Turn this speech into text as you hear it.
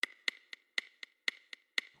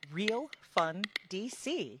Real Fun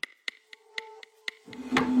DC.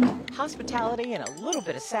 Hospitality and a little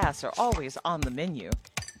bit of sass are always on the menu.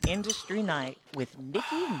 Industry Night with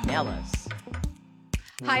Nikki Nellis.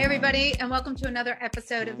 Hi, everybody, and welcome to another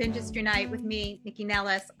episode of Industry Night with me, Nikki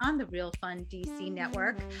Nellis, on the Real Fun DC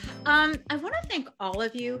network. I want to thank all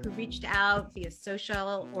of you who reached out via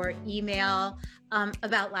social or email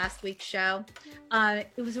about last week's show.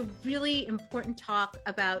 It was a really important talk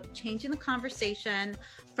about changing the conversation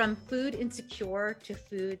from food insecure to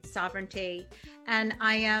food sovereignty. And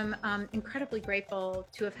I am incredibly grateful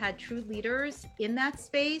to have had true leaders in that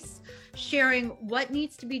space sharing what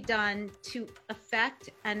needs to be done to affect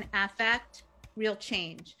and affect real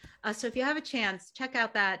change. So if you have a chance, check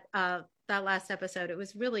out that last episode. It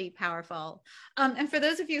was really powerful. And for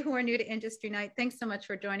those of you who are new to Industry Night, thanks so much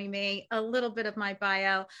for joining me. A little bit of my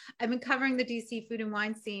bio. I've been covering the DC food and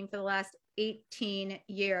wine scene for the last 18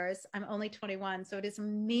 years. I'm only 21, so it is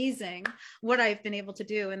amazing what I've been able to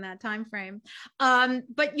do in that time frame.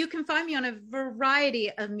 But you can find me on a variety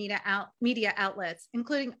of media outlets,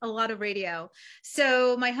 including a lot of radio.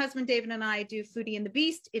 So my husband David and I do Foodie and the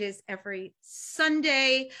Beast. It is every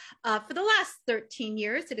Sunday. For the last 13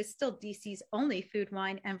 years, it is still DC's only food,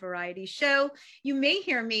 wine, and variety show. You may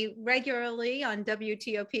hear me regularly on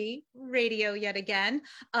WTOP radio yet again,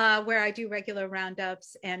 where I do regular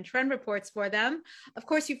roundups and trend reports for them. Of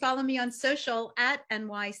course, you follow me on social at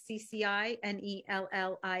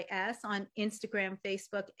NYCCINELLIS on Instagram,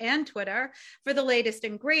 Facebook, and Twitter for the latest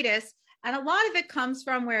and greatest. And a lot of it comes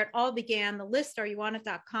from where it all began, the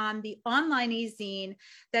listoryouwantit.com, the online e-zine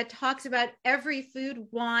that talks about every food,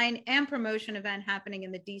 wine, and promotion event happening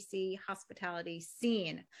in the DC hospitality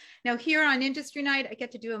scene. Now, here on Industry Night, I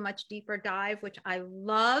get to do a much deeper dive, which I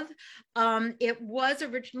love. It was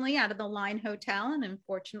originally out of the Line Hotel, and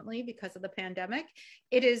unfortunately, because of the pandemic,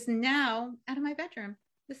 it is now out of my bedroom.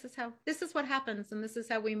 This is what happens, and this is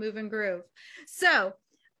how we move and groove. So,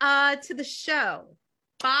 to the show.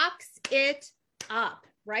 Box it up,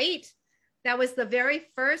 right? That was the very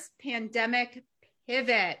first pandemic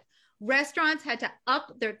pivot. Restaurants had to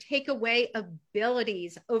up their takeaway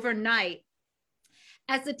abilities overnight.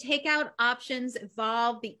 As the takeout options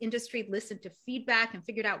evolved, the industry listened to feedback and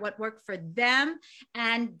figured out what worked for them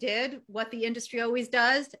and did what the industry always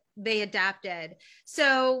does. They adapted.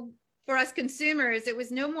 So for us consumers, it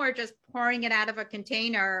was no more just pouring it out of a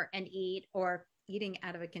container and eat, or eating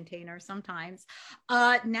out of a container sometimes.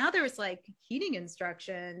 Now there's like heating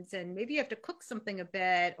instructions, and maybe you have to cook something a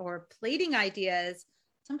bit, or plating ideas.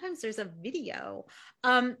 Sometimes there's a video.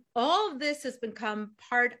 All of this has become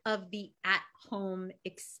part of the at-home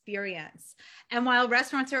experience. And while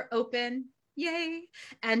restaurants are open, yay,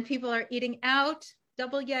 and people are eating out,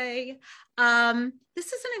 double yay.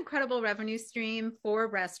 This is an incredible revenue stream for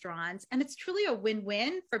restaurants, and it's truly a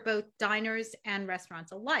win-win for both diners and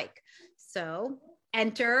restaurants alike. So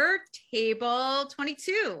enter Table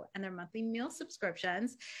 22 and their monthly meal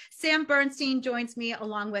subscriptions. Sam Bernstein joins me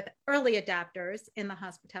along with early adapters in the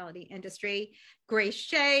hospitality industry, Grace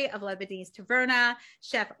Shea of Lebanese Taverna,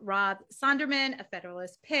 Chef Rob Sonderman of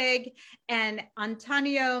Federalist Pig, and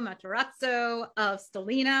Antonio Matarazzo of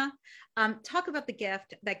Stellina. Talk about the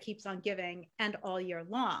gift that keeps on giving and all year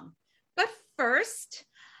long. But first,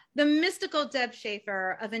 the mystical Deb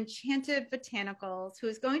Schaefer of Enchanted Botanicals, who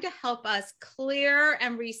is going to help us clear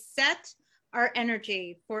and reset our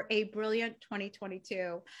energy for a brilliant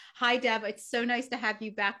 2022. Hi, Deb. It's so nice to have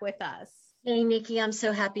you back with us. Hey, Nikki. I'm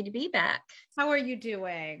so happy to be back. How are you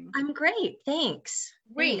doing? I'm great. Thanks.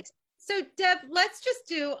 Great. Thanks. So, Deb, let's just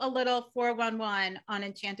do a little 411 on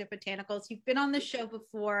Enchanted Botanicals. You've been on the show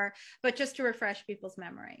before, but just to refresh people's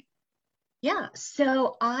memory. Yeah.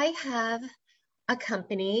 So I have a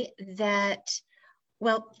company that,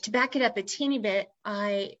 well, to back it up a teeny bit,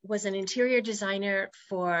 I was an interior designer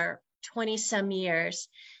for 20 some years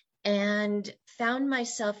and found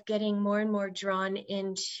myself getting more and more drawn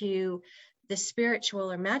into the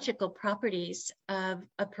spiritual or magical properties of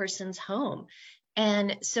a person's home.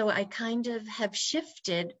 And so I kind of have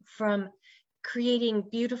shifted from creating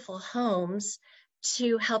beautiful homes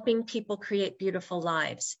to helping people create beautiful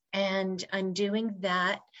lives. And I'm doing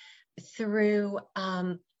that through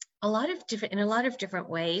in a lot of different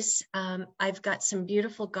ways. I've got some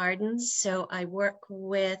beautiful gardens, so I work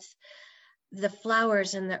with the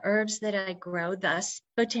flowers and the herbs that I grow, thus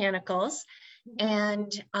botanicals,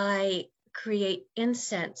 and I create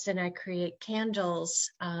incense and I create candles,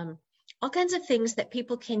 all kinds of things that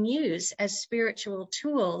people can use as spiritual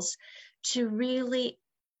tools to really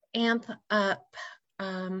amp up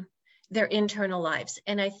their internal lives.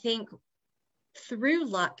 And I think through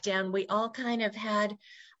lockdown, we all kind of had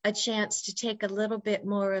a chance to take a little bit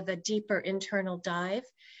more of a deeper internal dive.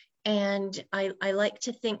 And I like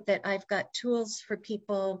to think that I've got tools for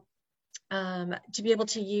people to be able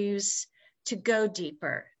to use to go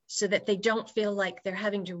deeper so that they don't feel like they're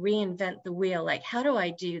having to reinvent the wheel. Like, how do I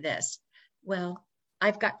do this? Well,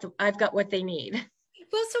 I've got what they need.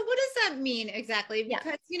 Well, so what does that mean exactly? Yeah.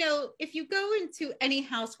 Because, if you go into any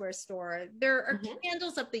houseware store, there are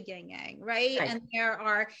candles of the yin yang, right? And there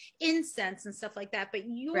are incense and stuff like that, but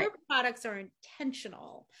your products are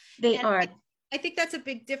intentional. They are. I think that's a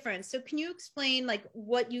big difference. So can you explain like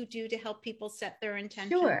what you do to help people set their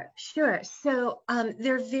intention? Sure. So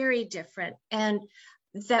they're very different. And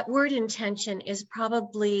that word intention is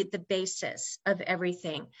probably the basis of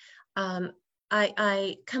everything.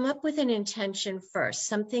 I come up with an intention first,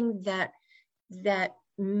 something that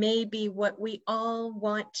may be what we all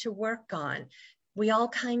want to work on. We all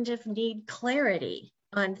kind of need clarity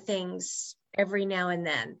on things every now and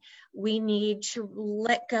then. We need to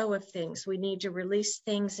let go of things. We need to release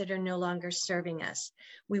things that are no longer serving us.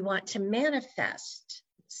 We want to manifest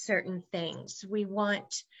certain things. We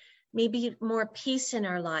want maybe more peace in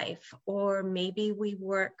our life, or maybe we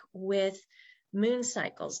work with moon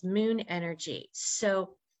cycles, moon energy.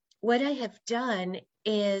 So what I have done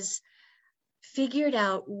is figured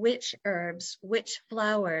out which herbs, which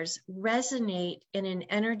flowers resonate in an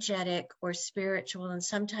energetic or spiritual and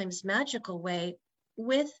sometimes magical way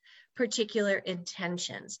with particular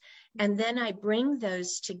intentions. And then I bring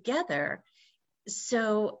those together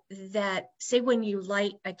so that, say, when you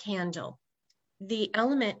light a candle, the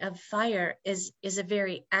element of fire is a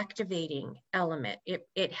very activating element.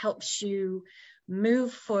 It helps you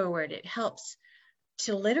move forward. It helps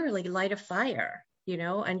to literally light a fire,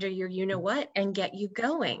 under your you-know-what and get you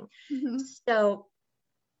going. So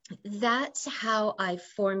that's how I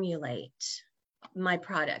formulate my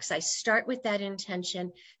products. I start with that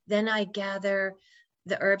intention, then I gather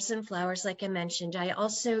the herbs and flowers, like I mentioned. I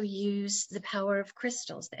also use the power of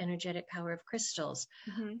crystals, the energetic power of crystals,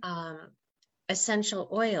 essential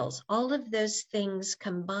oils. All of those things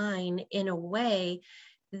combine in a way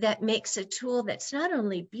that makes a tool that's not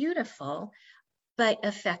only beautiful, but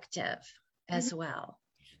effective as well.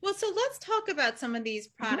 Well, so let's talk about some of these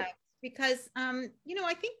products because, I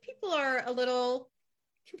think people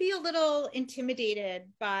can be a little intimidated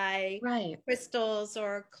by crystals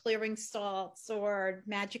or clearing salts or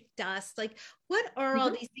magic dust. Like, what are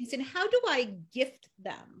all these things and how do I gift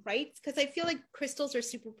them, right? Because I feel like crystals are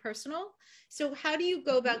super personal. So how do you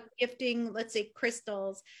go about gifting, let's say,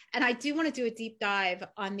 crystals? And I do want to do a deep dive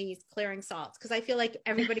on these clearing salts because I feel like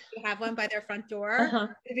everybody should have one by their front door at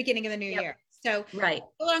the beginning of the new year. So a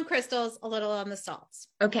little on crystals, a little on the salts.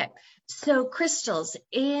 Okay. So crystals,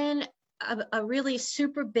 in a really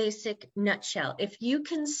super basic nutshell, if you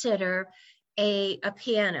consider a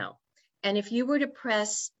piano, and if you were to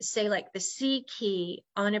press, say, like the C key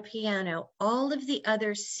on a piano, all of the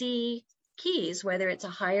other C keys, whether it's a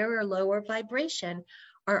higher or lower vibration,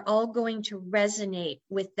 are all going to resonate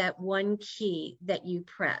with that one key that you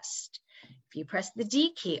pressed. If you press the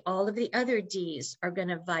D key, all of the other Ds are going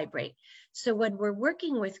to vibrate. So when we're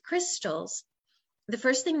working with crystals, the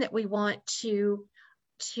first thing that we want to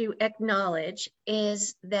acknowledge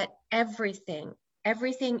is that everything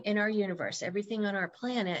in our universe, everything on our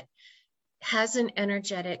planet has an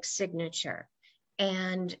energetic signature.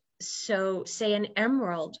 And so, say, an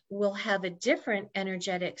emerald will have a different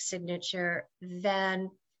energetic signature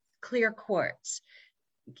than clear quartz.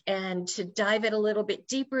 And to dive it a little bit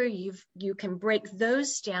deeper, you can break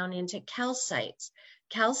those down into calcites.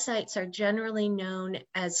 Calcites are generally known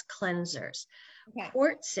as cleansers.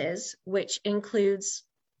 Quartzes, which includes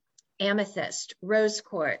amethyst, rose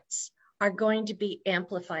quartz, are going to be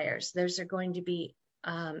amplifiers. Those are going to be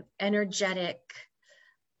energetic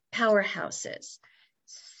powerhouses.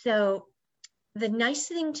 So the nice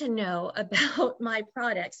thing to know about my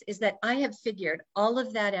products is that I have figured all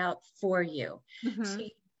of that out for you. So you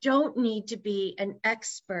don't need to be an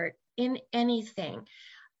expert in anything.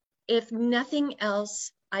 If nothing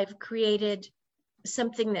else, I've created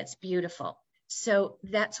something that's beautiful. So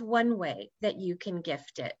that's one way that you can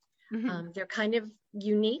gift it. They're kind of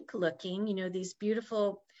unique looking, these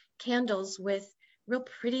beautiful candles with real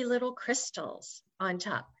pretty little crystals on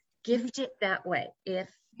top. Gift it that way.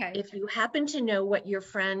 If you happen to know what your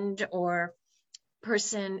friend or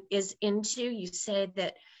person is into, you say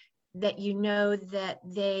that you know that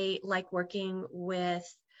they like working with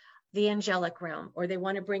the angelic realm, or they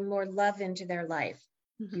want to bring more love into their life.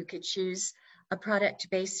 You could choose a product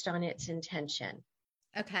based on its intention.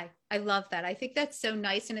 Okay. I love that. I think that's so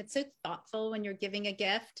nice. And it's so thoughtful when you're giving a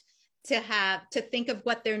gift to think of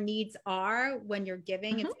what their needs are when you're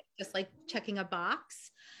giving. It's just like checking a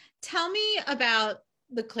box. Tell me about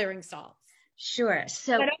the clearing salts. Sure.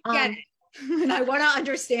 So I don't get it, and I want to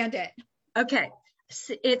understand it. Okay.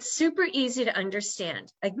 So it's super easy to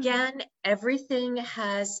understand. Again, everything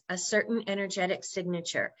has a certain energetic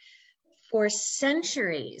signature. For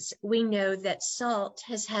centuries, we know that salt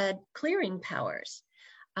has had clearing powers.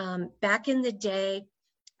 Back in the day,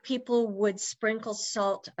 people would sprinkle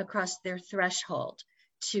salt across their threshold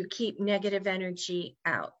to keep negative energy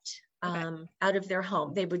out of their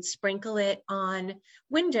home. They would sprinkle it on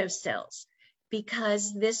windowsills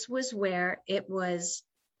because this was where it was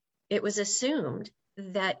assumed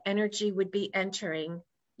that energy would be entering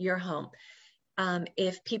your home.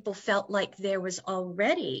 If people felt like there was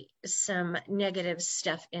already some negative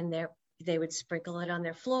stuff in there, they would sprinkle it on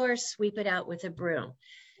their floor, sweep it out with a broom.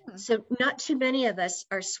 So not too many of us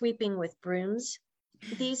are sweeping with brooms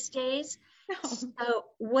these days. No. So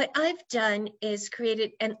what I've done is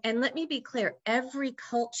created, and let me be clear, every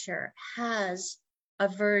culture has a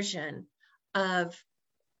version of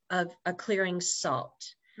a clearing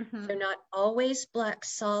salt. They're not always black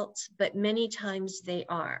salts, but many times they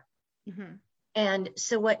are. And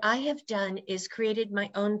so what I have done is created my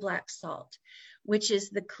own black salt, which is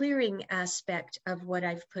the clearing aspect of what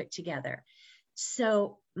I've put together.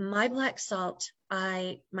 So my black salt,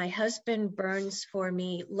 my husband burns for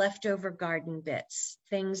me leftover garden bits,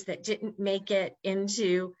 things that didn't make it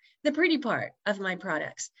into the pretty part of my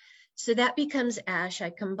products. So that becomes ash.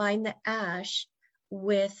 I combine the ash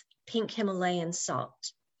with pink Himalayan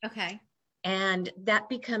salt. Okay. And that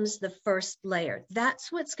becomes the first layer.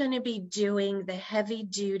 That's what's going to be doing the heavy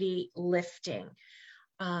duty lifting.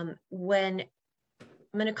 When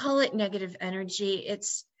I'm going to call it negative energy,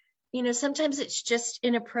 it's, sometimes it's just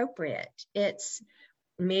inappropriate. It's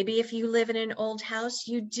maybe if you live in an old house,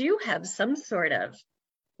 you do have some sort of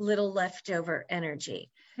little leftover energy.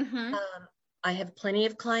 I have plenty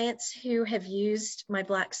of clients who have used my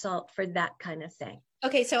black salt for that kind of thing.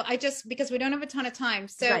 Okay. So because we don't have a ton of time.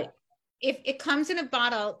 So right. If it comes in a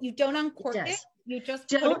bottle, you don't uncork it. You just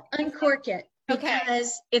don't uncork it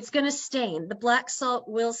because it's going to stain. The black salt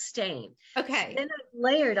will stain. Okay. Then I've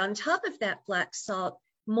layered on top of that black salt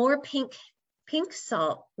more pink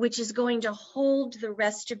salt, which is going to hold the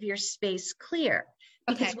rest of your space clear.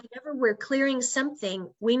 Because whenever we're clearing something,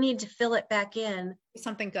 we need to fill it back in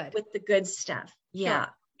something good with the good stuff. Yeah.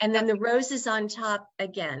 Sure. And then the roses on top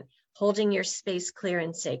again, holding your space clear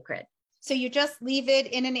and sacred. So you just leave it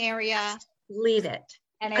in an area. Leave it.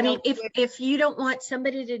 And I mean, if you don't want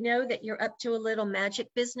somebody to know that you're up to a little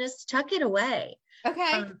magic business, tuck it away.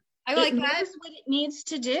 Okay. I like that. It knows what it needs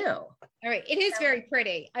to do. All right. It is very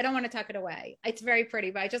pretty. I don't want to tuck it away. It's very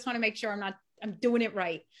pretty, but I just want to make sure I'm doing it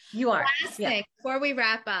right. You are. Last thing before we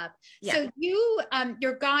wrap up. Yeah. So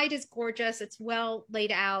your guide is gorgeous. It's well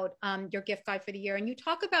laid out, your gift guide for the year. And you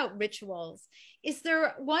talk about rituals. Is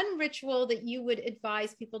there one ritual that you would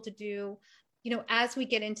advise people to do, as we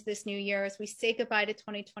get into this new year, as we say goodbye to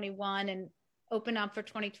 2021 and open up for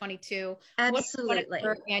 2022? Absolutely. What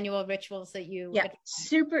are annual rituals that you? Yeah,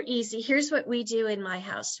 super easy. Here's what we do in my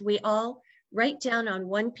house. We all write down on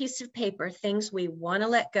one piece of paper things we want to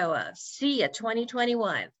let go of. See ya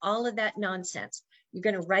 2021, all of that nonsense. You're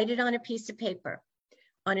going to write it on a piece of paper.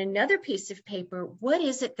 On another piece of paper, what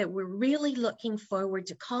is it that we're really looking forward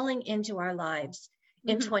to calling into our lives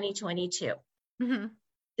in 2022?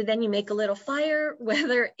 So then you make a little fire,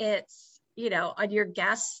 whether it's, on your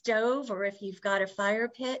gas stove or if you've got a fire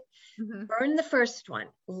pit, burn the first one,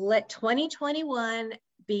 let 2021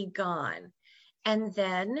 be gone. And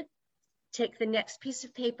then take the next piece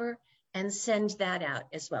of paper and send that out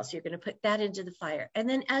as well. So you're going to put that into the fire. And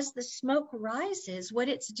then as the smoke rises, what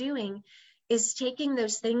it's doing is taking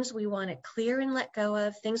those things we want to clear and let go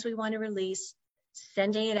of, things we want to release,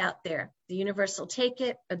 sending it out there. The universe will take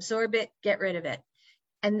it, absorb it, get rid of it.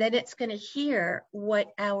 And then it's going to hear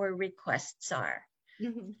what our requests are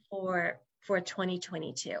for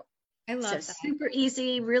 2022. I love that. Super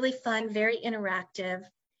easy, really fun, very interactive.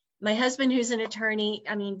 My husband, who's an attorney,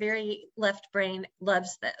 very left brain,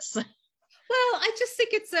 loves this. Well, I just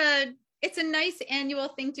think it's a nice annual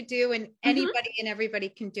thing to do, and anybody and everybody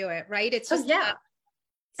can do it, right? It's just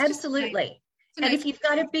absolutely. And if you've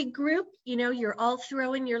got a big group, you're all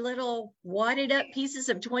throwing your little wadded up pieces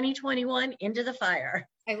of 2021 into the fire.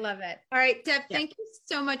 I love it. All right, Deb, thank you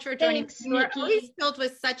so much for joining us. You are always filled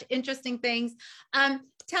with such interesting things.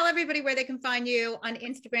 Tell everybody where they can find you on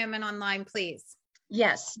Instagram and online, please.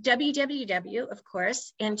 Yes, www, of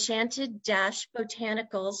course,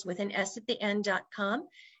 enchanted-botanicals with an S at the end.com.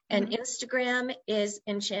 And Instagram is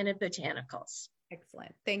Enchanted Botanicals.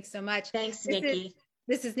 Excellent. Thanks so much. Thanks, Nikki.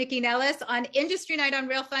 This is Nikki Nellis on Industry Night on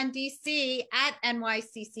Real Fun DC at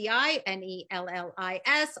NYCCI,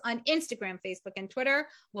 NELLIS on Instagram, Facebook, and Twitter.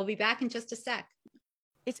 We'll be back in just a sec.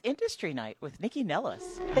 It's Industry Night with Nikki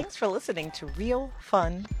Nellis. Thanks for listening to Real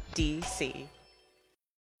Fun DC.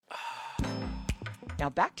 Now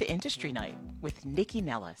back to Industry Night with Nikki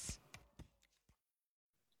Nellis.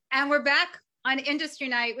 And we're back on Industry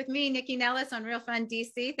Night with me, Nikki Nellis on Real Fun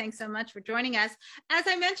DC. Thanks so much for joining us. As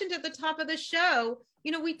I mentioned at the top of the show,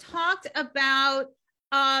 we talked about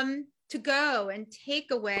to go and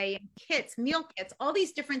takeaway and kits, meal kits, all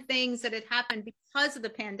these different things that had happened because of the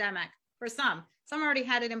pandemic for some. Some already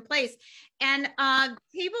had it in place. And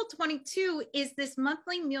Table 22 is this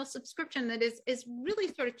monthly meal subscription that is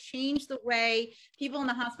really sort of changed the way people in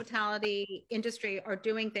the hospitality industry are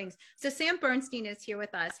doing things. So Sam Bernstein is here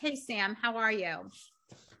with us. Hey, Sam, how are you?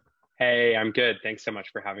 Hey, I'm good. Thanks so much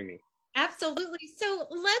for having me. Absolutely. So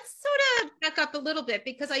let's sort of back up a little bit,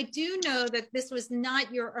 because I do know that this was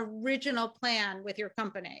not your original plan with your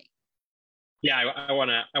company. Yeah, I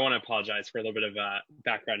want to apologize for a little bit of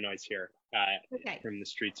background noise here from the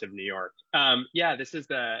streets of New York. This is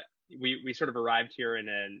we sort of arrived here in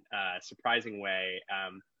a surprising way.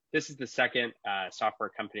 This is the second software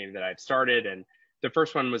company that I've started, and the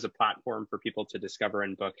first one was a platform for people to discover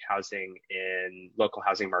and book housing in local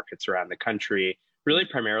housing markets around the country, really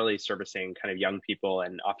primarily servicing kind of young people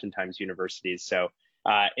and oftentimes universities. So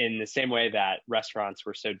in the same way that restaurants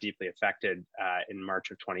were so deeply affected in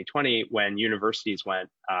March of 2020, when universities went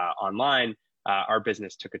online, our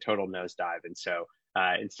business took a total nosedive. And so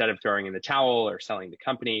instead of throwing in the towel or selling the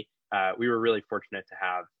company, we were really fortunate to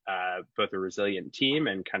have both a resilient team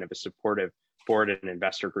and kind of a supportive board and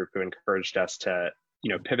investor group who encouraged us to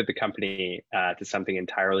pivot the company to something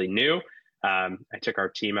entirely new. I took our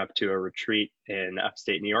team up to a retreat in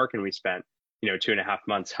upstate New York, and we spent 2.5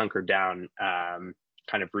 months hunkered down,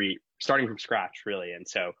 kind of starting from scratch, really. And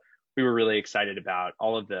so we were really excited about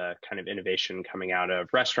all of the kind of innovation coming out of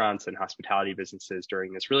restaurants and hospitality businesses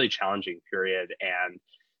during this really challenging period, and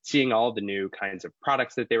seeing all the new kinds of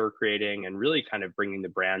products that they were creating and really kind of bringing the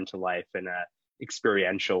brand to life in a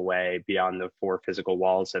experiential way beyond the 4 physical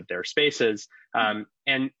walls of their spaces,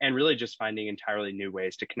 and really just finding entirely new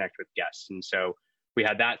ways to connect with guests. And so we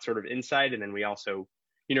had that sort of insight, and then we also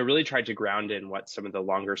really tried to ground in what some of the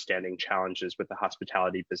longer standing challenges with the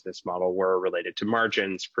hospitality business model were related to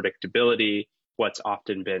margins, predictability, what's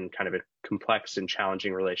often been kind of a complex and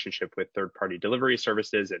challenging relationship with third-party delivery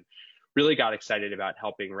services, and really got excited about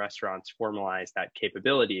helping restaurants formalize that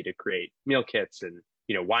capability to create meal kits and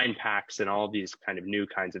wine packs and all of these kind of new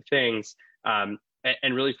kinds of things,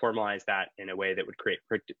 and really formalize that in a way that would create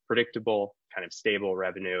predictable, kind of stable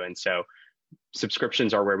revenue. And so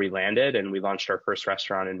subscriptions are where we landed, and we launched our first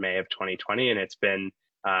restaurant in May of 2020, and it's been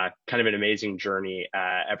kind of an amazing journey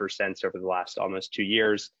ever since, over the last almost 2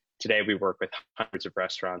 years. Today, we work with hundreds of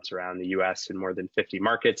restaurants around the US in more than 50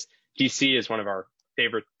 markets. DC is one of our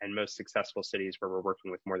favorite and most successful cities, where we're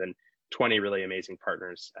working with more than 20 really amazing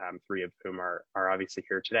partners, 3 of whom are obviously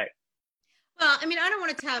here today. Well, I mean, I don't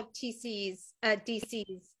want to tout DC's,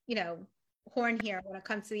 horn here when it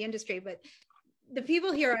comes to the industry, but the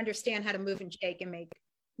people here understand how to move and shake and make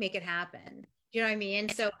it happen. Do you know what I mean?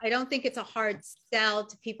 So I don't think it's a hard sell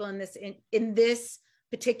to people in this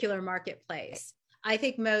particular marketplace. I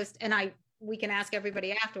think most, and we can ask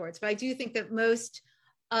everybody afterwards, but I do think that most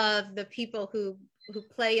of the people who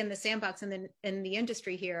play in the sandbox in the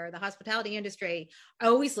industry here, the hospitality industry, are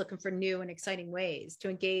always looking for new and exciting ways to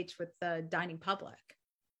engage with the dining public.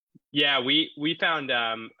 Yeah, we found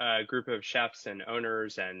a group of chefs and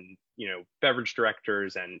owners and beverage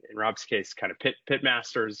directors, and in Rob's case, kind of pit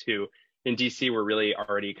masters, who in DC were really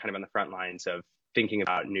already kind of on the front lines of thinking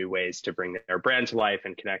about new ways to bring their brand to life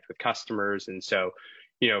and connect with customers. And so,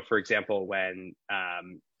 for example, when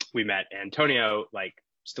we met Antonio, like,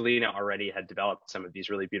 Stellina already had developed some of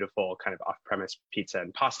these really beautiful kind of off-premise pizza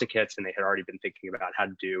and pasta kits, and they had already been thinking about how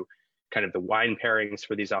to do kind of the wine pairings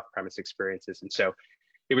for these off-premise experiences. And so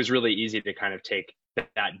it was really easy to kind of take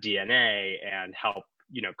that DNA and help,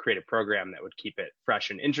 create a program that would keep it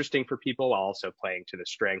fresh and interesting for people, while also playing to the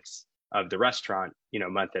strengths of the restaurant,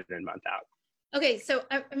 month in and month out. Okay, so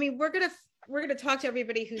I mean, we're gonna talk to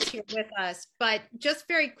everybody who's here with us, but just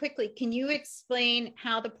very quickly, can you explain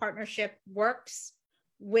how the partnership works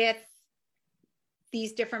with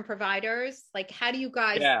these different providers? Like, how do you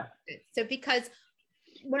guys? Yeah. So, because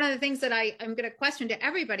one of the things that I'm going to question to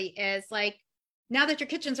everybody is, like, now that your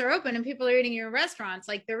kitchens are open and people are eating in your restaurants,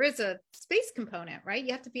 like, there is a space component, right?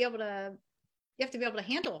 You have to be able to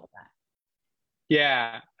handle all that.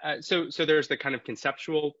 Yeah. So there's the kind of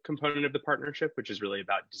conceptual component of the partnership, which is really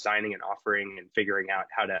about designing and offering and figuring out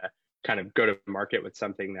how to kind of go to market with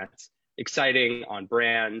something that's exciting, on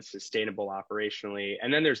brand, sustainable operationally.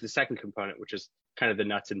 And then there's the second component, which is kind of the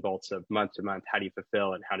nuts and bolts of month to month. How do you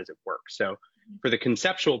fulfill and how does it work? So for the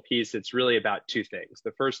conceptual piece, it's really about two things.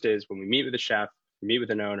 The first is when we meet with a chef, we meet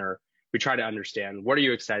with an owner, we try to understand, what are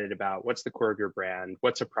you excited about? What's the core of your brand?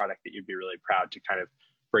 What's a product that you'd be really proud to kind of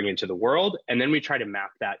bring into the world? And then we try to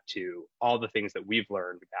map that to all the things that we've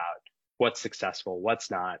learned about what's successful,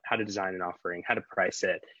 what's not, how to design an offering, how to price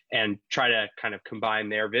it, and try to kind of combine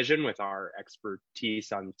their vision with our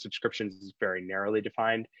expertise on subscriptions is very narrowly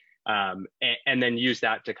defined. And then use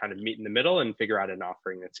that to kind of meet in the middle and figure out an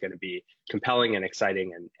offering that's going to be compelling and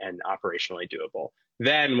exciting and operationally doable.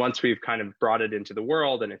 Then once we've kind of brought it into the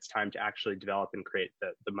world and it's time to actually develop and create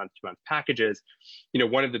the month-to-month packages,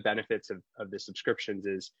 one of the benefits of the subscriptions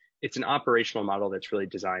is it's an operational model that's really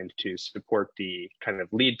designed to support the kind of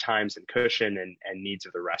lead times and cushion and needs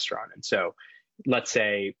of the restaurant. And so let's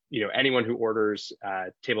say, anyone who orders a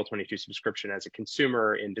Table 22 subscription as a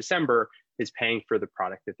consumer in December is paying for the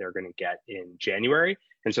product that they're going to get in January.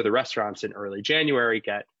 And so the restaurants in early January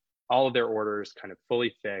get all of their orders kind of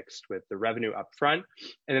fully fixed with the revenue up front.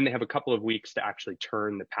 And then they have a couple of weeks to actually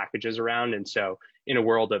turn the packages around. And so in a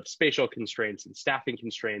world of spatial constraints and staffing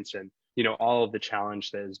constraints and, all of the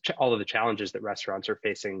challenges that restaurants are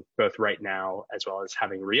facing both right now, as well as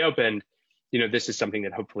having reopened, this is something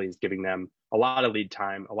that hopefully is giving them a lot of lead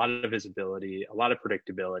time, a lot of visibility, a lot of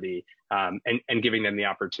predictability, and giving them the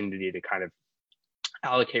opportunity to kind of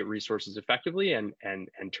allocate resources effectively and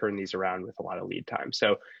turn these around with a lot of lead time.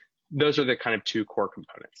 So those are the kind of two core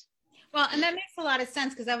components. Well, and that makes a lot of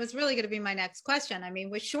sense because that was really going to be my next question. I mean,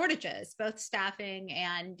 with shortages, both staffing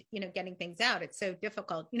and, getting things out, it's so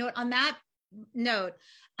difficult. On that note,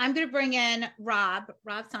 I'm going to bring in Rob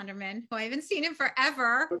Sonderman, who I haven't seen in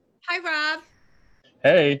forever. Hi, Rob.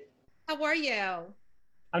 Hey. How are you?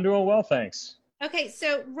 I'm doing well, thanks. Okay,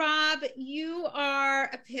 so Rob, you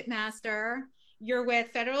are a pitmaster. You're with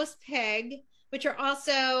Federalist Pig, but you're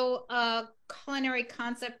also a culinary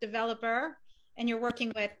concept developer, and you're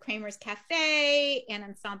working with Kramer's Cafe and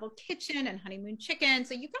Ensemble Kitchen and Honeymoon Chicken.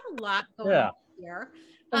 So you've got a lot going on here.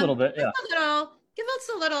 A little bit, yeah. Give us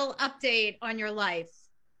a little update on your life.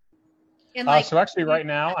 So actually right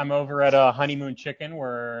now I'm over at Honeymoon Chicken.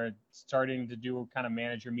 We're starting to do kind of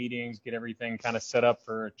manager meetings, get everything kind of set up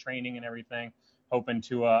for training and everything, hoping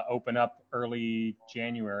to open up early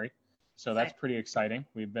January. So that's pretty exciting.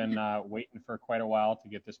 We've been waiting for quite a while to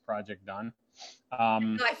get this project done.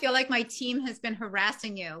 I feel like my team has been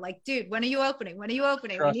harassing you. Like, dude, when are you opening? When are you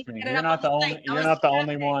opening? Trust me, you're not the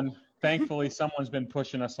only one. Thankfully, someone's been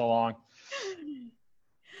pushing us along.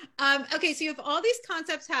 Okay, so you have all these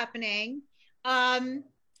concepts happening,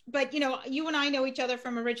 but you and I know each other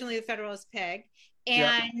from originally the Federalist Pig,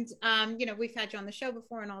 and we've had you on the show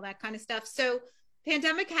before and all that kind of stuff. So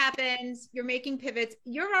pandemic happens, you're making pivots,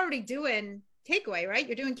 you're already doing takeaway, right?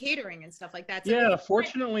 You're doing catering and stuff like that. So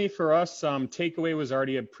fortunately for us, takeaway was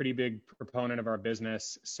already a pretty big proponent of our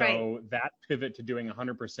business. So that pivot to doing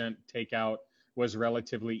 100% takeout was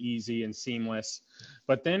relatively easy and seamless.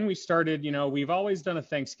 But then we started, we've always done a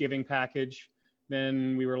Thanksgiving package.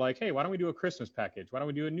 Then we were like, hey, why don't we do a Christmas package? Why don't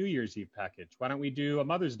we do a New Year's Eve package? Why don't we do a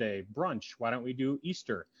Mother's Day brunch? Why don't we do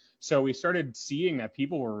Easter? So we started seeing that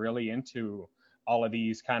people were really into all of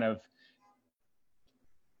these kind of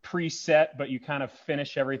preset, but you kind of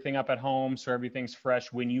finish everything up at home. So everything's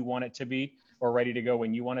fresh when you want it to be, or ready to go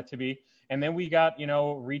when you want it to be. And then we got,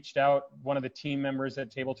 reached out, one of the team members at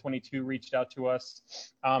Table 22 reached out to us.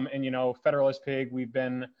 And Federalist Pig, we've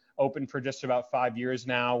been open for just about 5 years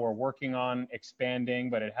now. We're working on expanding,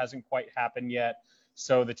 but it hasn't quite happened yet.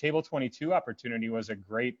 So the Table 22 opportunity was a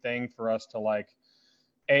great thing for us to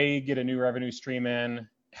get a new revenue stream in,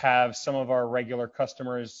 have some of our regular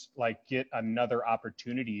customers get another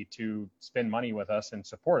opportunity to spend money with us and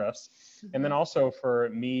support us. Mm-hmm. And then also for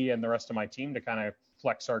me and the rest of my team to kind of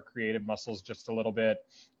flex our creative muscles just a little bit.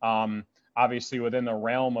 Obviously within the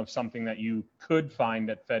realm of something that you could find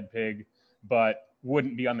at FedPig, but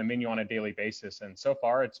wouldn't be on the menu on a daily basis. And so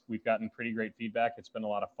far we've gotten pretty great feedback. It's been a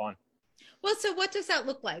lot of fun. Well, so what does that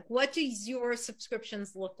look like? What does your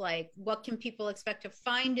subscriptions look like? What can people expect to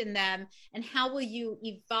find in them? And how will you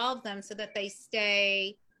evolve them so that they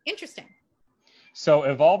stay interesting? So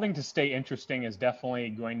evolving to stay interesting is definitely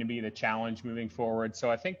going to be the challenge moving forward. So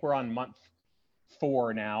I think we're on month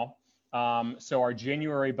 4 now. So our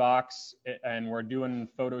January box, and we're doing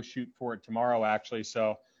photo shoot for it tomorrow, actually.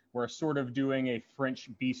 So we're sort of doing a French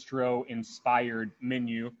bistro inspired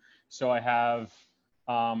menu. So I have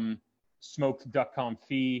smoked duck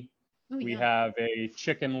confit. We have a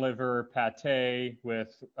chicken liver pate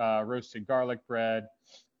with roasted garlic bread.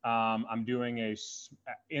 I'm doing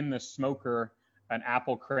in the smoker an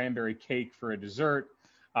apple cranberry cake for a dessert.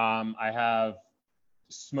 I have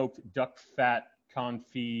smoked duck fat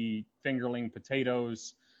confit fingerling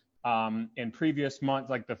potatoes. In previous months,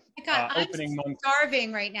 like the opening month. I'm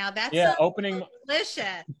starving right now. That's opening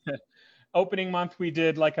delicious. Opening month, we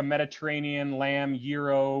did like a Mediterranean lamb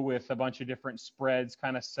gyro with a bunch of different spreads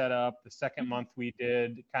kind of set up. The second month, we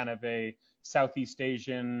did kind of a Southeast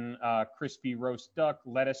Asian crispy roast duck,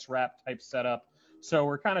 lettuce wrap type setup. So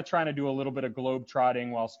we're kind of trying to do a little bit of globe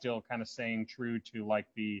trotting while still kind of staying true to like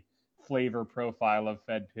the flavor profile of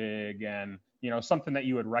Fed Pig and, something that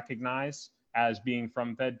you would recognize as being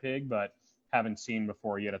from Fed Pig, but haven't seen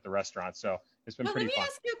before yet at the restaurant. So it's been pretty fun. Let me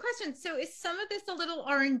ask you a question. So is some of this a little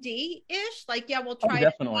R&D-ish? Like, we'll try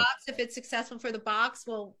it in the box. If it's successful for the box,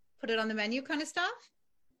 we'll put it on the menu kind of stuff?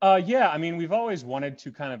 Yeah, I mean, we've always wanted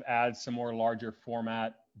to kind of add some more larger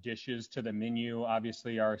format dishes to the menu.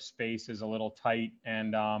 Obviously, our space is a little tight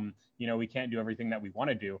and, we can't do everything that we want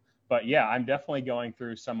to do. But yeah, I'm definitely going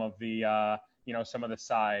through some of the, some of the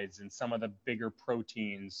sides and some of the bigger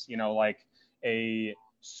proteins, like a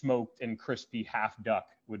smoked and crispy half duck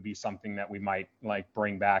would be something that we might like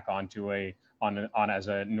bring back on as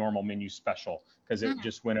a normal menu special because it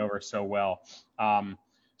just went over so well.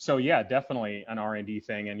 So yeah, definitely an R&D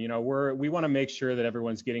thing. And, we want to make sure that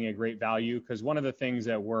everyone's getting a great value because one of the things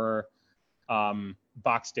that we're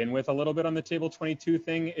boxed in with a little bit on the Table 22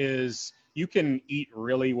 thing is you can eat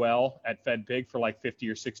really well at Fed Pig for like $50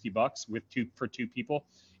 or $60 for two people.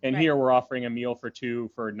 And Here we're offering a meal for two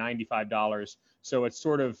for $95. So it's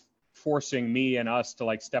sort of forcing me and us to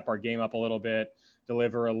like step our game up a little bit,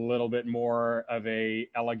 deliver a little bit more of a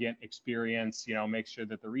elegant experience, make sure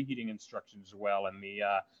that the reheating instructions are well and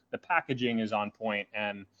the packaging is on point.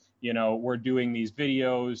 And, we're doing these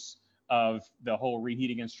videos of the whole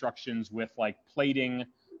reheating instructions with like plating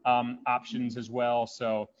options as well.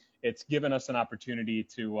 So it's given us an opportunity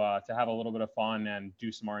to have a little bit of fun and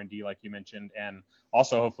do some R&D like you mentioned, and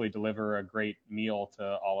also hopefully deliver a great meal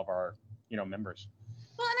to all of our, members.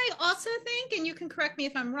 Well, and I also think, and you can correct me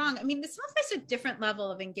if I'm wrong, I mean, this offers a different level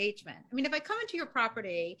of engagement. I mean, if I come into your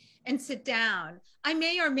property and sit down, I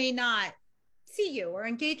may or may not see you or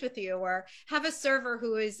engage with you or have a server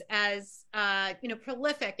who is as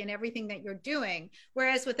prolific in everything that you're doing,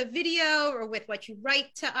 whereas with a video or with what you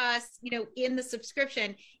write to us in the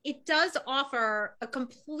subscription, it does offer a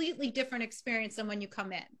completely different experience than when you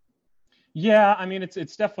come in. Yeah, I mean,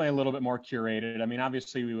 it's definitely a little bit more curated. I mean,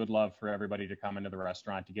 obviously we would love for everybody to come into the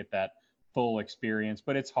restaurant to get that full experience,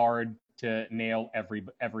 but it's hard to nail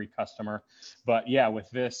every customer. But yeah, with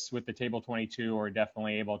the Table 22, we're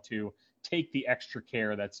definitely able to take the extra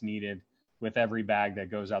care that's needed with every bag that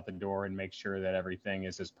goes out the door and make sure that everything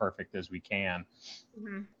is as perfect as we can.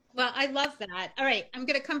 Mm-hmm. Well, I love that. All right, I'm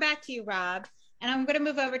going to come back to you, Rob, and I'm going to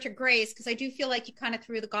move over to Grace because I do feel like you kind of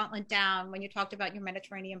threw the gauntlet down when you talked about your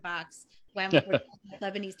Mediterranean box.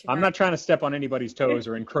 Lebanese. I'm not trying to step on anybody's toes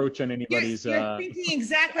or encroach on anybody's you're thinking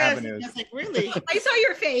exactly avenues. I was like, really? I saw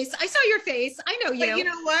your face. I know you. But you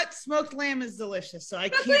know what? Smoked lamb is delicious. So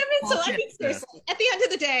at the end of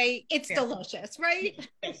the day, it's delicious, right?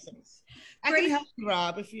 I can help you,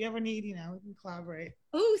 Rob, if you ever need, we can collaborate.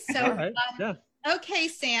 Oh, so right. Yeah. Okay,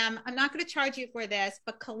 Sam, I'm not going to charge you for this,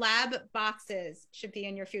 but collab boxes should be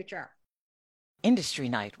in your future. Industry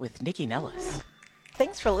Night with Nikki Nellis.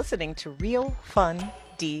 Thanks for listening to Real Fun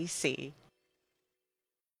DC.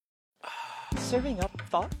 Serving up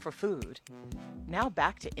thought for food. Now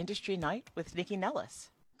back to Industry Night with Nikki Nellis.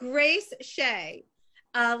 Grace Shea,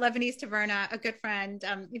 Lebanese Taverna, a good friend.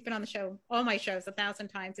 You've been on the show, all my shows 1,000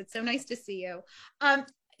 times. It's so nice to see you.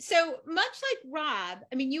 So much like Rob,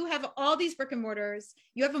 I mean, you have all these brick and mortars,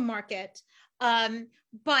 you have a market,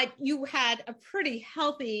 but you had a pretty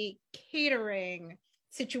healthy catering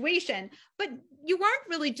situation, but you weren't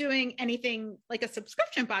really doing anything like a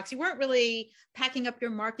subscription box. You weren't really packing up your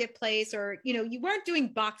marketplace or, you weren't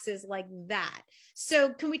doing boxes like that. So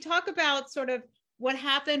can we talk about sort of what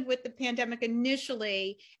happened with the pandemic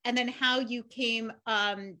initially, and then how you came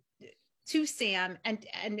to Sam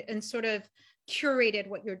and sort of curated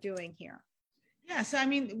what you're doing here? Yeah, so I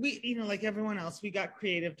mean, we, like everyone else, we got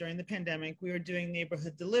creative during the pandemic. We were doing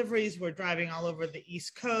neighborhood deliveries. We're driving all over the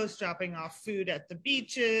East Coast, dropping off food at the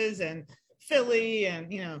beaches and Philly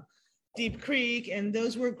and, Deep Creek, and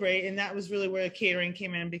those were great. And that was really where the catering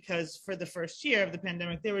came in, because for the first year of the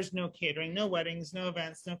pandemic, there was no catering, no weddings, no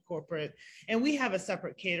events, no corporate. And we have a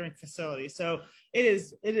separate catering facility. So it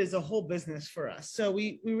is a whole business for us. So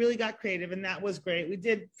we really got creative, and that was great. We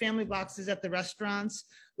did family boxes at the restaurants,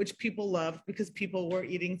 which people loved because people were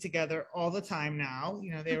eating together all the time now.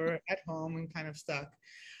 They were at home and kind of stuck.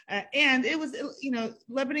 And it was,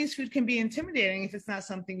 Lebanese food can be intimidating if it's not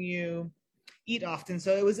something you eat often.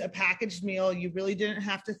 So it was a packaged meal. You really didn't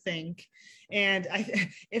have to think. And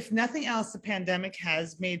if nothing else, the pandemic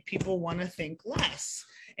has made people want to think less.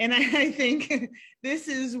 And I think this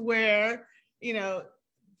is where,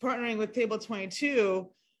 partnering with Table 22,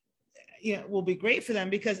 will be great for them,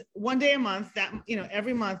 because one day a month, that,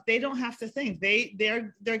 every month, they don't have to think.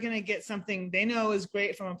 They're going to get something they know is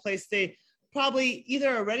great from a place they probably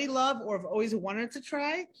either already love or have always wanted to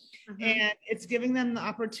try. Mm-hmm. And it's giving them the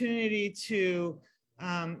opportunity to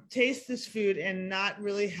taste this food and not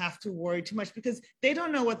really have to worry too much, because they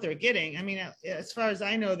don't know what they're getting. I mean, as far as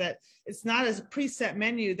I know, that it's not as a preset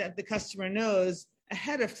menu that the customer knows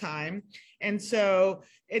ahead of time. And so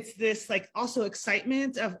it's this like also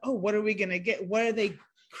excitement of, oh, what are we going to get? What are they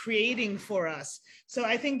creating for us? So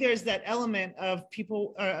I think there's that element of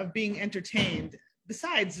people of being entertained,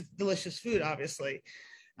 besides delicious food, obviously.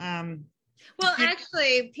 Well,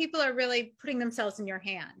 actually, people are really putting themselves in your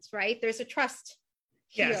hands, right? There's a trust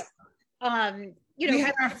here. Yes. We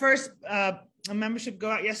had our first membership go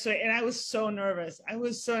out yesterday, and I was so nervous.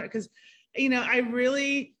 Because, I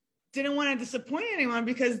really didn't want to disappoint anyone,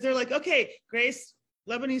 because they're like, okay, Grace,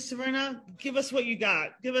 Lebanese Taverna, give us what you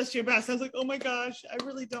got. Give us your best. I was like, oh my gosh, I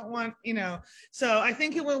really don't want, So I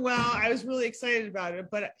think it went well. I was really excited about it,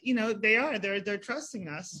 but they're trusting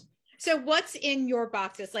us. So what's in your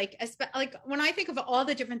boxes? Like when I think of all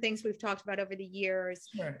the different things we've talked about over the years,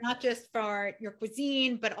 sure, not just for your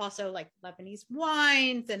cuisine, but also like Lebanese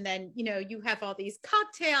wines. And then, you have all these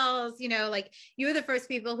cocktails, like you were the first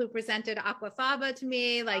people who presented aquafaba to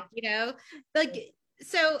me,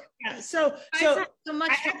 So yeah, so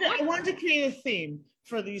much. I wanted to create a theme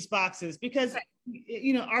for these boxes, because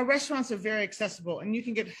our restaurants are very accessible, and you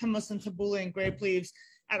can get hummus and tabbouleh and grape leaves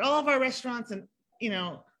at all of our restaurants, and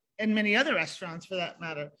and many other restaurants for that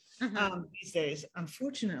matter, these days,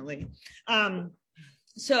 unfortunately.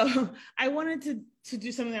 So I wanted to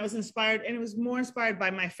do something that was inspired, and it was more inspired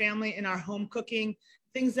by my family and our home cooking,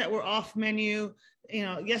 things that were off menu.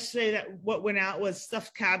 Yesterday what went out was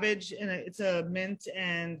stuffed cabbage, and it's a mint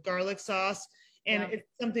and garlic sauce. And it's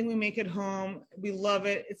something we make at home. We love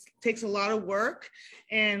it. It takes a lot of work,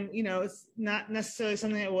 and it's not necessarily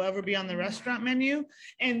something that will ever be on the restaurant menu.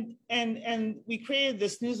 And we created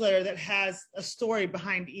this newsletter that has a story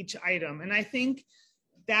behind each item. And I think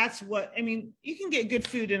that's what, you can get good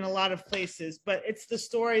food in a lot of places, but it's the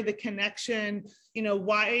story, the connection,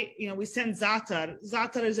 why, we send za'atar.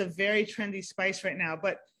 Za'atar is a very trendy spice right now,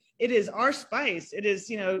 but it is our spice. It is,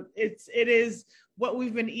 it is what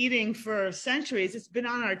we've been eating for centuries. It's been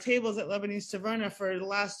on our tables at Lebanese Taverna for the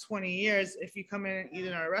last 20 years if you come in and eat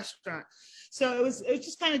in our restaurant. So it was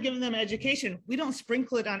just kind of giving them education. We don't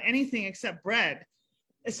sprinkle it on anything except bread.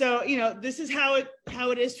 So, this is how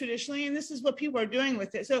it is traditionally, and this is what people are doing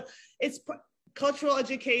with it. So it's cultural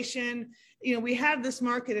education. We have this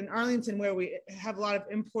market in Arlington where we have a lot of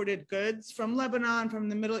imported goods from Lebanon, from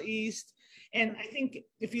the Middle East. And I think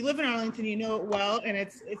if you live in Arlington, you know it well, and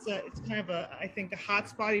it's kind of a hot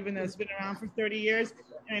spot, even though it's been around for 30 years.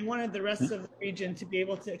 And I wanted the rest of the region to be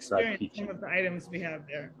able to experience some of the items we have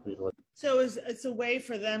there. So it's a way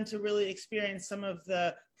for them to really experience some of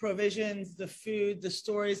the provisions, the food, the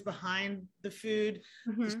stories behind the food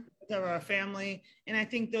of our family. And I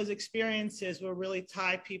think those experiences will really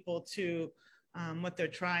tie people to what they're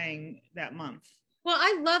trying that month. Well,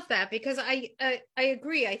 I love that, because I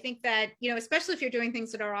agree. I think that, especially if you're doing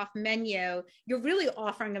things that are off menu, you're really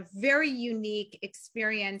offering a very unique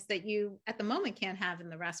experience that you at the moment can't have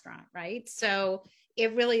in the restaurant, right? So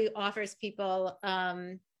it really offers people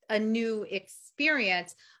a new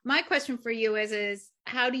experience. My question for you is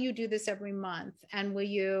how do you do this every month? And will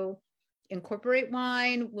you incorporate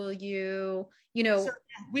wine? Will you, So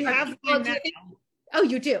we have Oh,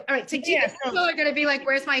 you do. All right. So people are going to be like,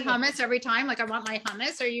 where's my hummus every time? Like, I want my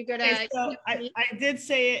hummus. Are you going to? So I did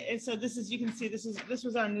say it. And so you can see, this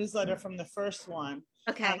was our newsletter from the first one.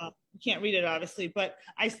 Okay. You can't read it obviously, but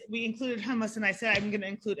we included hummus, and I said, I'm going to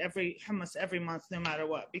include every hummus every month, no matter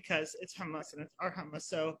what, because it's hummus and it's our hummus.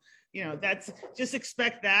 So, that's just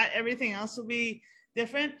expect that. Everything else will be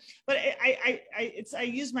different. But I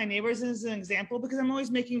use my neighbors as an example because I'm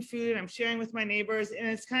always making food and I'm sharing with my neighbors, and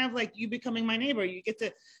it's kind of like you becoming my neighbor. You get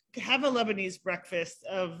to have a Lebanese breakfast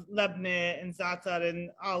of labneh and za'atar and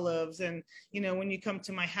olives, and when you come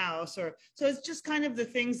to my house, or so it's just kind of the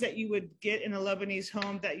things that you would get in a Lebanese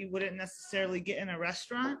home that you wouldn't necessarily get in a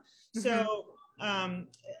restaurant. Mm-hmm. So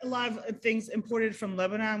a lot of things imported from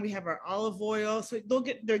Lebanon. We have our olive oil, so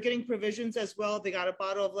they're getting provisions as well. They got a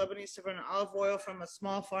bottle of Lebanese Savannah olive oil from a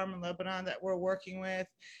small farm in Lebanon that we're working with.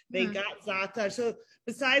 They got za'atar. So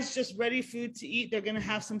besides just ready food to eat, they're going to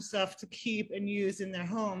have some stuff to keep and use in their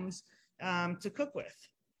homes to cook with.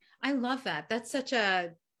 I love that. That's such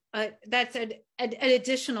that's an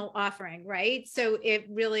additional offering, right? So it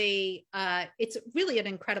really, it's really an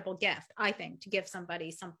incredible gift, I think, to give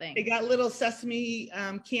somebody something. They got little sesame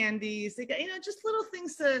candies. They got, just little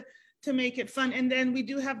things to make it fun. And then we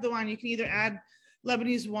do have the wine. You can either add,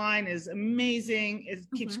 Lebanese wine is amazing. It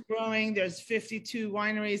keeps growing. There's 52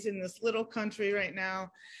 wineries in this little country right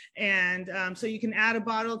now. And so you can add a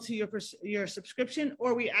bottle to your subscription,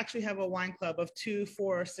 or we actually have a wine club of 2,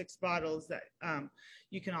 4, 6 bottles that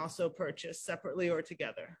you can also purchase separately or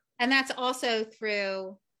together. And that's also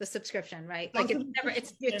through the subscription, right? Like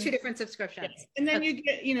it's 2 different subscriptions. Yes. And then you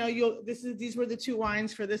get, these were the 2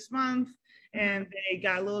 wines for this month, and they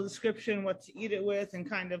got a little description what to eat it with, and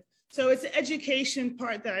kind of, so it's the education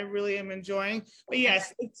part that I really am enjoying. But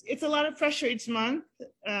yes, it's a lot of pressure each month.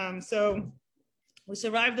 So we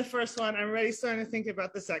survived the first one. I'm already starting to think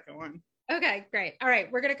about the second one. Okay, great. All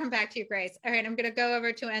right, we're going to come back to you, Grace. All right, I'm going to go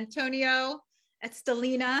over to Antonio at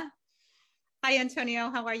Stellina. Hi, Antonio.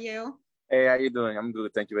 How are you? Hey, how you doing? I'm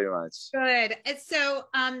good. Thank you very much. Good. And so,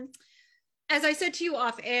 as I said to you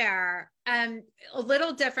off air, a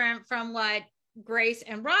little different from what Grace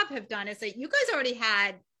and Rob have done is that you guys already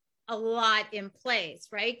had a lot in place,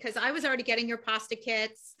 right? Because I was already getting your pasta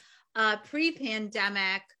kits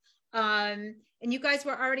pre-pandemic, and you guys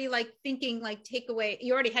were already like thinking like takeaway.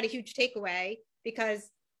 You already had a huge takeaway because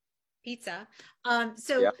pizza.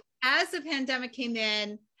 As the pandemic came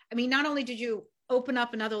in, I mean, not only did you open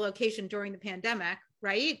up another location during the pandemic,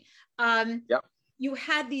 right? You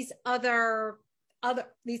had these other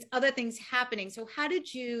things happening. So how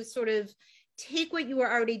did you sort of take what you were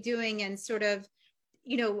already doing and sort of,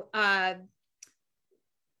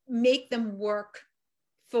 make them work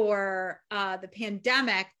for the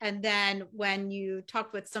pandemic? And then when you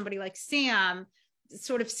talked with somebody like Sam,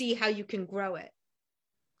 sort of see how you can grow it.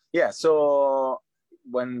 Yeah. So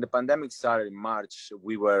when the pandemic started in March,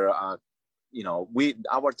 we were, our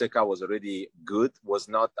takeout was already good, was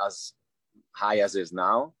not as high as it is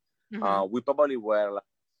now. We probably were like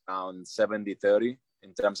around 70-30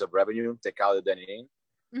 in terms of revenue, takeout and dining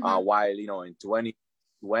in. While, in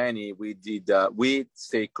 2020, we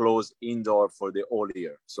stay closed indoor for the whole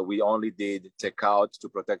year. So we only did takeout to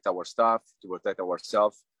protect our staff, to protect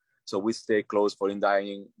ourselves. So we stay closed for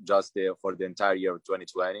in-dining just for the entire year of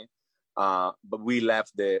 2020. But we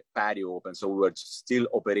left the patio open, so we were still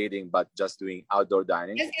operating, but just doing outdoor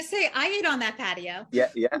dining. I was gonna say, I ate on that patio.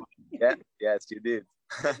 Yes, you did.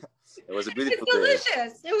 It was a beautiful day. It's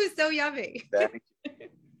delicious. It was so yummy.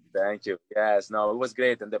 Thank you. Yes, no, it was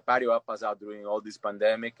great, and the patio helped us out during all this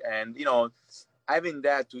pandemic. And having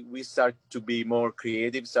that, we start to be more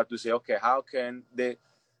creative. Start to say, okay, how can the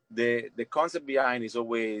concept behind is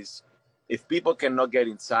always, if people cannot get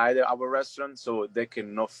inside our restaurant, so they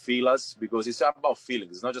cannot feel us, because it's about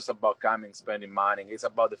feelings. It's not just about coming, spending money. It's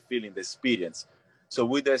about the feeling, the experience. So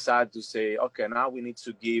we decided to say, okay, now we need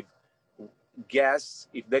to give guests,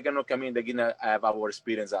 if they're going to come in, they're going to have our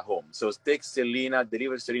experience at home. So take Stellina,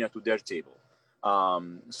 deliver Stellina to their table.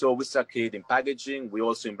 So we started creating packaging. We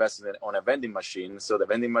also invested on a vending machine. So the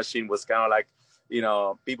vending machine was kind of like,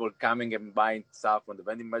 people coming and buying stuff on the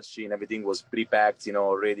vending machine. Everything was pre-packed,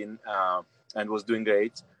 ready, and was doing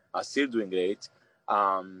great, still doing great.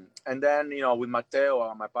 And then, with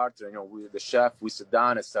Matteo, my partner, with the chef, we sit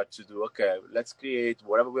down and start to do, okay, let's create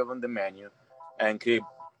whatever we have on the menu and create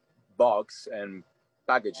box and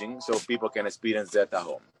packaging so people can experience that at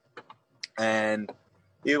home. And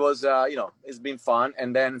it was, it's been fun.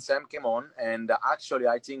 And then Sam came on, and actually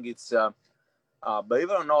I think it's, believe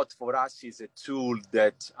it or not, for us, it's a tool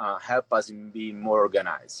that helps us in being more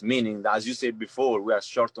organized. Meaning, as you said before, we are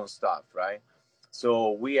short on staff, right?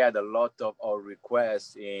 So we had a lot of our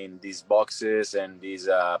requests in these boxes and these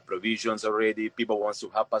provisions already. People want to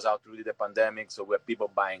help us out through the pandemic. So we have people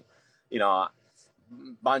buying,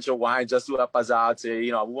 bunch of wine just to help us out. Say,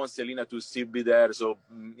 we want Stellina to still be there. So,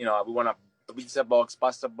 we want a pizza box,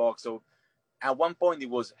 pasta box. So at one point it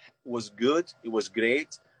was good. It was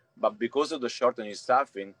great. But because of the shortening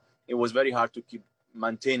staffing, it was very hard to keep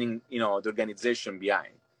maintaining, the organization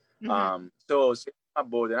behind. So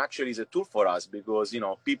board, and actually is a tool for us because,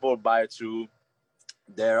 people buy through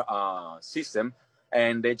their system,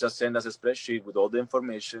 and they just send us a spreadsheet with all the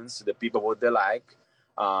information, the people what they like.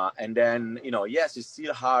 And then, yes, it's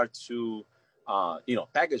still hard to,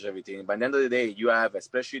 package everything. But at the end of the day, you have a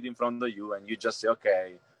spreadsheet in front of you, and you just say,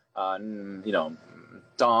 okay,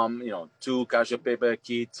 Tom, 2 cashew paper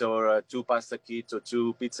kits, or 2 pasta kits, or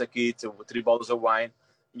 2 pizza kits, or 3 bottles of wine.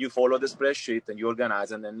 You follow the spreadsheet and you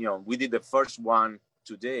organize. And then, we did the first one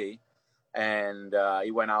today, and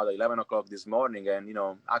it went out at 11 o'clock this morning. And,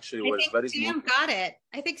 actually it was very smooth. Sam got it.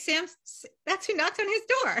 I think that's who knocked on his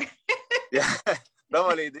door. Yeah,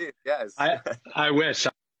 probably did. Yes. I wish.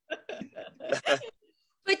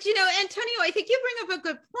 But, Antonio, I think you bring up a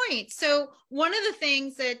good point. So one of the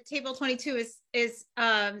things that Table 22 is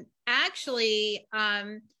actually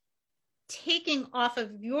taking off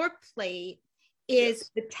of your plate is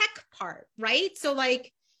the tech part, right? So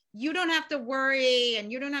like, you don't have to worry,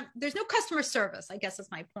 and there's no customer service, I guess is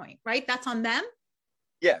my point, right? That's on them?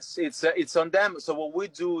 Yes, it's on them. So what we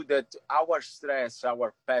do, that our stress,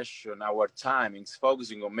 our passion, our time is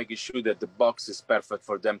focusing on making sure that the box is perfect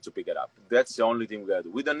for them to pick it up. That's the only thing we gotta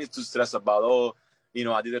do. We don't need to stress about,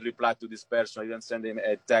 I didn't reply to this person, I didn't send him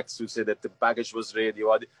a text to say that the package was ready,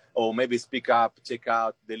 or maybe it's pick up, check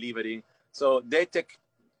out, delivering. So they take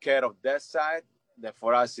care of that side. That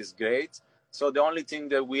for us is great. So the only thing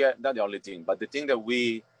that we are, not the only thing, but the thing that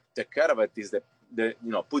we take care of it is the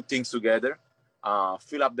put things together,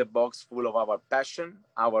 fill up the box full of our passion,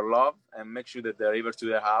 our love, and make sure that they're able to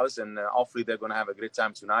their house. And hopefully they're going to have a great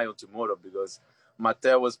time tonight or tomorrow, because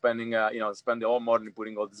Matteo was spending the whole morning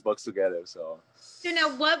putting all this box together. So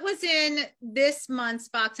now what was in this month's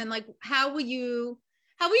box, and like, how will you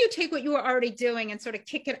take what you were already doing and sort of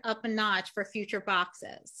kick it up a notch for future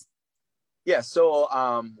boxes? Yeah, so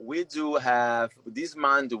we do have, this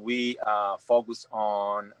month we focus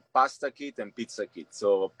on pasta kit and pizza kit.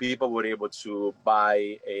 So people were able to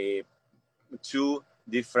buy 2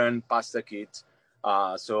 different pasta kits.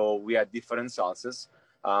 So we had different sauces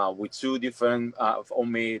with 2 different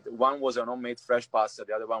homemade. One was an homemade fresh pasta.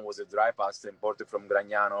 The other one was a dry pasta imported from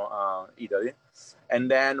Gragnano, Italy. And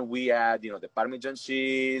then we had, the Parmesan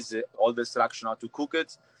cheese, all the instruction how to cook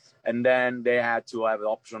it. And then they had to have an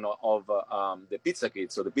option of the pizza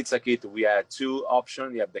kit. So the pizza kit, we had 2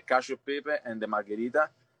 options. You have the cashew pepe and the margherita,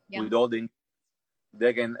 with all the,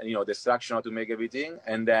 they can, the instruction how to make everything.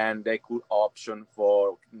 And then they could option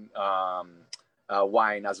for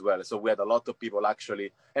wine as well. So we had a lot of people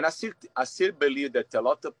actually, and I still believe that a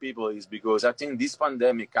lot of people is because I think this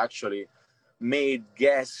pandemic actually made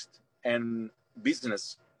guests and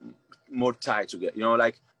business more tied together.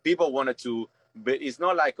 Like people wanted to. But it's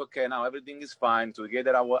not like, okay, now everything is fine.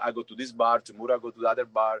 Together, I go to this bar, tomorrow I go to the other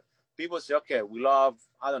bar. People say, okay, we love,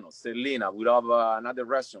 I don't know, Stellina, we love another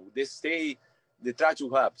restaurant. They try to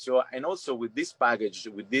help. So, and also with this package,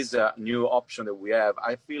 with this new option that we have,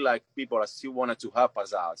 I feel like people are still wanted to help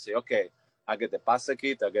us out. Say, okay, I get the pasta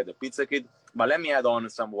kit, I get the pizza kit, but let me add on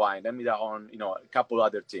some wine. Let me add on, a couple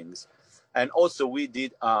other things. And also we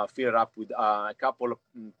did fill up with a couple of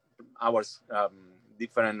hours,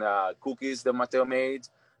 different cookies that Matteo made,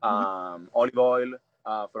 olive oil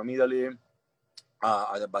from Italy,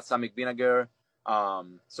 the balsamic vinegar.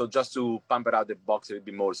 So just to pump it out the box a little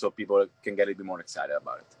bit more so people can get a bit more excited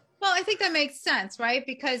about it. Well, I think that makes sense, right?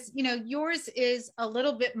 Because, yours is a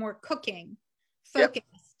little bit more cooking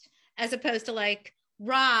focused, as opposed to like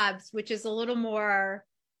Rob's, which is a little more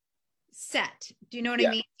set. Do you know what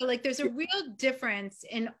I mean? So like there's a real difference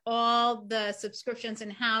in all the subscriptions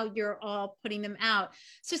and how you're all putting them out.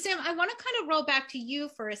 So Sam, I want to kind of roll back to you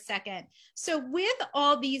for a second. So with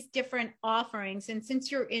all these different offerings, and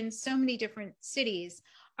since you're in so many different cities,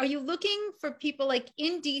 are you looking for people like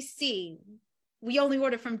in DC? We only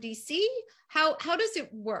order from DC. How does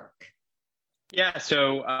it work? Yeah,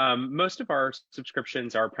 so most of our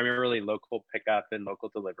subscriptions are primarily local pickup and local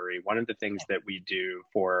delivery. One of the things that we do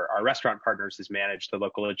for our restaurant partners is manage the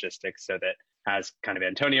local logistics so that, as kind of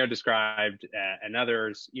Antonio described and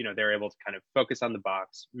others, they're able to kind of focus on the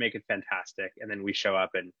box, make it fantastic, and then we show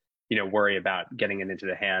up and, worry about getting it into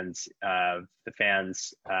the hands of the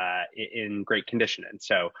fans in great condition. And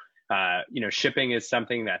so, shipping is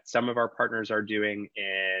something that some of our partners are doing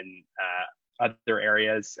in other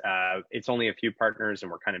areas. It's only a few partners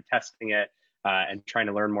and we're kind of testing it and trying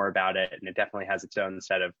to learn more about it. And it definitely has its own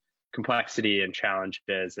set of complexity and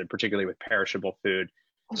challenges, and particularly with perishable food.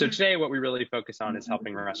 So today what we really focus on is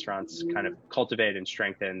helping restaurants kind of cultivate and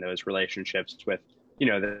strengthen those relationships with,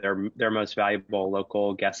 their most valuable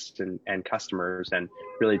local guests and customers, and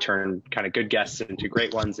really turn kind of good guests into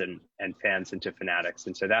great ones and fans into fanatics.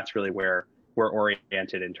 And so that's really where we're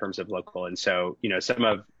oriented in terms of local. And so, some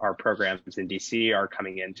of our programs in DC are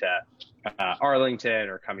coming into Arlington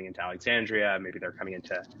or coming into Alexandria. Maybe they're coming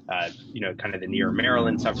into, kind of the near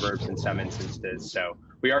Maryland suburbs in some instances. So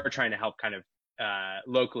we are trying to help kind of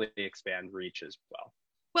locally expand reach as well.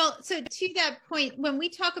 Well, so to that point, when we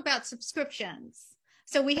talk about subscriptions,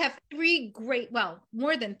 so we have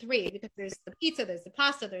more than three, because there's the pizza, there's the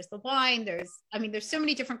pasta, there's the wine, there's so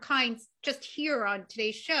many different kinds just here on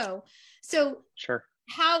today's show. So sure.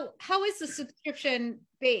 How is the subscription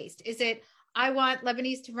based? Is it, I want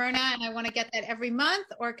Lebanese Taverna and I want to get that every month?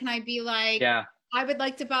 Or can I be like, I would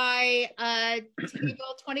like to buy a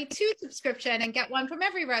Table 22 subscription and get one from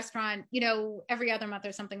every restaurant, every other month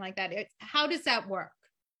or something like that? How does that work?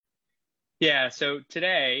 Yeah, so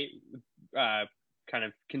today, kind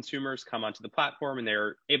of consumers come onto the platform and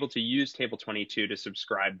they're able to use Table 22 to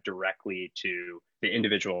subscribe directly to the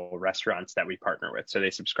individual restaurants that we partner with. So they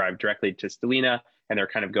subscribe directly to Stellina, and they're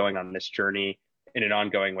kind of going on this journey in an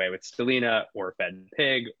ongoing way with Stellina or Fed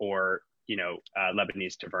Pig or,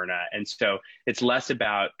 Lebanese Taverna. And so it's less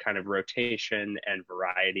about kind of rotation and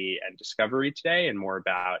variety and discovery today, and more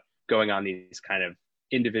about going on these kind of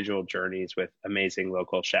individual journeys with amazing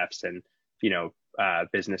local chefs and,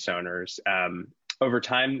 business owners. Over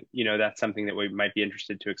time, that's something that we might be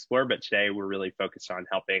interested to explore, but today we're really focused on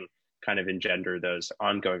helping kind of engender those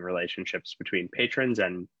ongoing relationships between patrons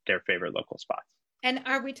and their favorite local spots. And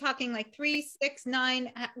are we talking like 3, 6,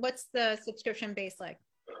 9? What's the subscription base like?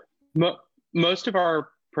 Most of our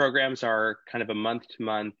programs are kind of a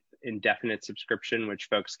month-to-month indefinite subscription, which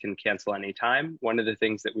folks can cancel anytime. One of the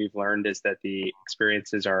things that we've learned is that the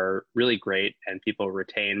experiences are really great and people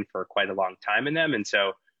retain for quite a long time in them. And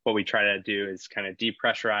so what we try to do is kind of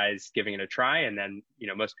depressurize giving it a try. And then,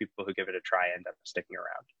 most people who give it a try end up sticking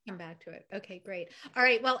around. Come back to it. Okay, great. All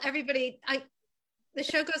right. Well, everybody, the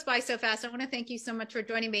show goes by so fast. I want to thank you so much for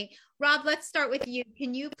joining me. Rob, let's start with you.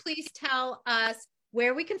 Can you please tell us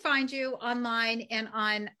where we can find you online and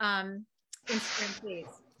on Instagram, please?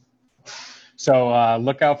 So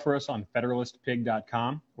look out for us on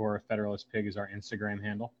federalistpig.com, or Federalist Pig is our Instagram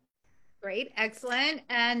handle. Great. Excellent.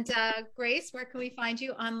 And Grace, where can we find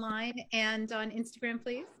you online and on Instagram,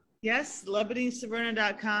 please? Yes,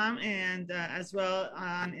 LebaneseTaverna.com, and as well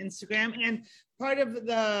on Instagram. And part of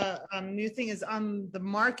the new thing is on the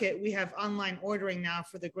market, we have online ordering now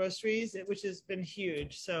for the groceries, which has been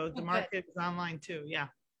huge. So the market is online too. Yeah.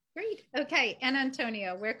 Great. Okay. And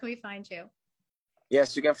Antonio, where can we find you?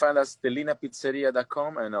 Yes, you can find us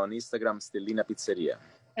StellinaPizzeria.com and on Instagram, Stellina Pizzeria.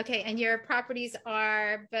 Okay. And your properties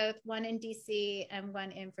are both one in DC and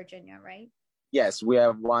one in Virginia, right? Yes, we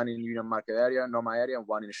have one in Union Market area, Noma area,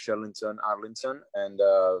 one in Shirlington, Arlington, and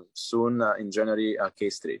soon in January, K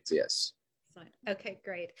Street, yes. Okay,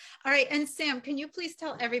 great. All right, and Sam, can you please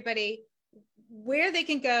tell everybody where they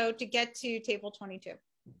can go to get to Table 22?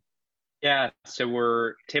 Yeah, so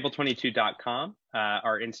we're table22.com.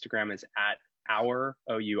 Our Instagram is at our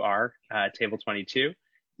Table 22.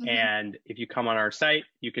 Mm-hmm. And if you come on our site,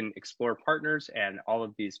 you can explore partners, and all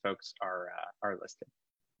of these folks are listed.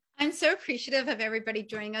 I'm so appreciative of everybody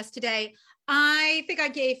joining us today. I think I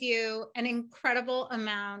gave you an incredible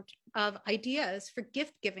amount of ideas for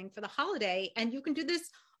gift giving for the holiday, and you can do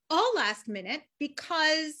this all last minute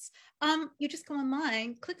because you just go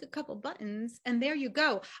online, click a couple buttons, and there you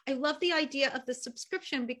go. I love the idea of the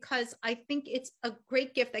subscription because I think it's a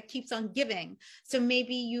great gift that keeps on giving. So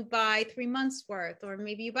maybe you buy 3 months worth, or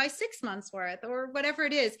maybe you buy 6 months worth, or whatever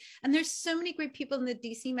it is. And there's so many great people in the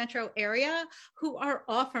DC metro area who are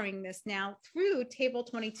offering this now through Table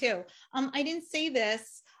 22. I didn't say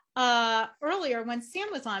this earlier when Sam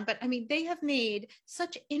was on, but I mean, they have made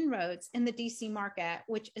such inroads in the DC market,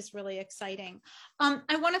 which is really exciting.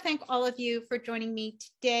 I want to thank all of you for joining me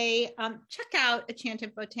today. Check out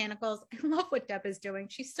Enchanted Botanicals. I love what Deb is doing.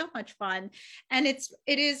 She's so much fun. And it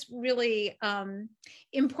is really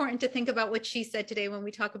important to think about what she said today when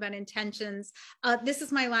we talk about intentions. This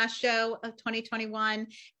is my last show of 2021,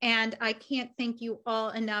 and I can't thank you all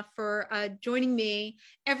enough for joining me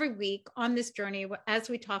every week on this journey as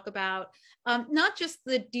we talk about not just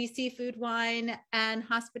the DC food, wine, and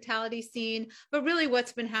hospitality scene, but really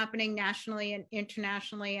what's been happening nationally and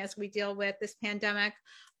internationally as we deal with this pandemic.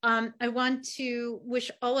 I want to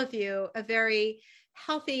wish all of you a very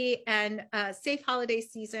healthy and safe holiday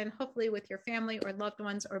season, hopefully with your family or loved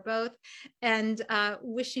ones or both, and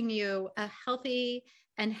wishing you a healthy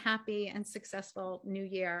and happy and successful new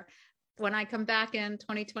year. When I come back in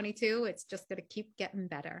 2022, it's just going to keep getting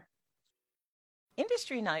better.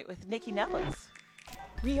 Industry Night with Nikki Nellis.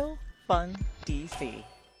 Real Fun DC.